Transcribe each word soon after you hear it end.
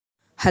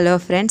Hello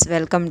friends,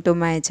 welcome to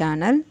my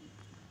channel.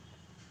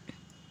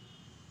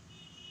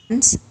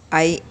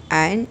 I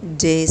and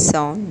J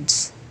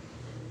sounds.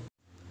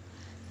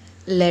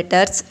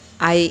 Letters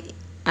I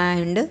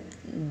and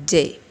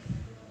J.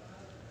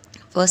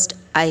 First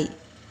I.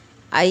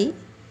 I,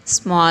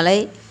 small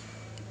I,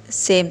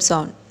 same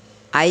sound.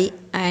 I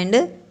and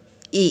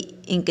E.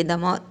 Ink in the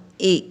mouth,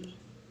 E.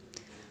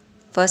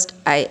 First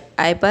I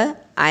for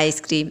ice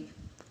cream.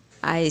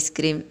 Ice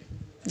cream.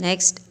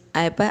 Next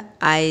I for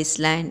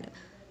Iceland.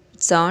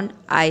 Sound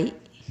I.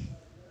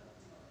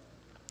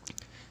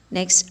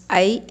 Next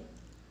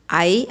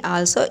I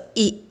also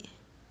E.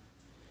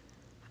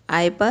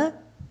 I for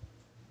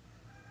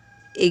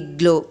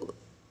igloo.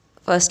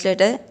 First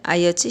letter I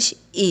వచ్చేసి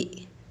E.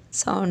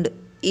 Sound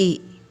E.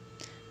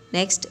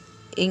 Next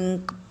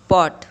ink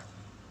pot.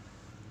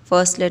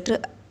 First letter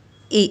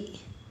E.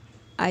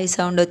 I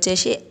sound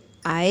వచ్చేసి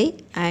I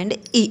and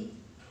E.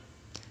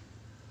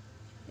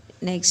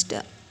 Next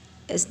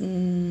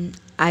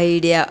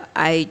idea,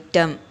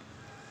 item,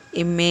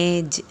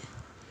 image.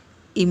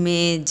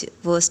 Image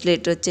first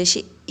letter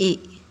వచ్చేసి E.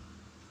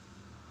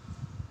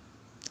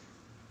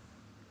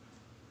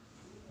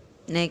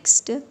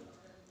 Next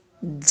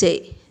J,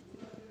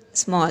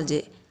 small J.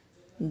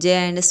 J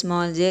and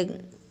small J,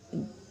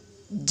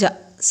 జ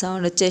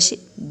sound వచ్చేసి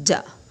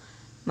జ.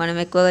 మనం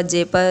ఎక్కువగా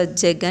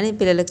జే కానీ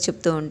పిల్లలకు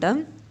చెప్తూ ఉంటాం.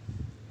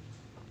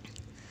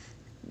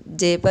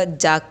 జే పర్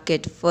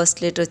జాకెట్ ఫస్ట్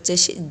లెటర్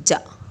వచ్చేసి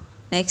జ.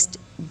 నెక్స్ట్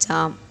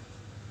జామ్,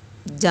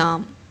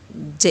 జామ్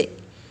జే.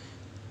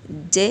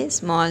 జే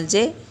స్మాల్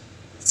జే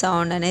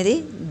సౌండ్ అనేది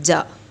జ.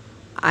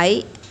 ఐ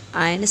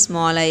అండ్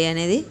స్మాల్ ఐ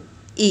అనేది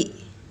ఈ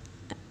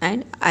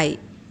అండ్ ఐ.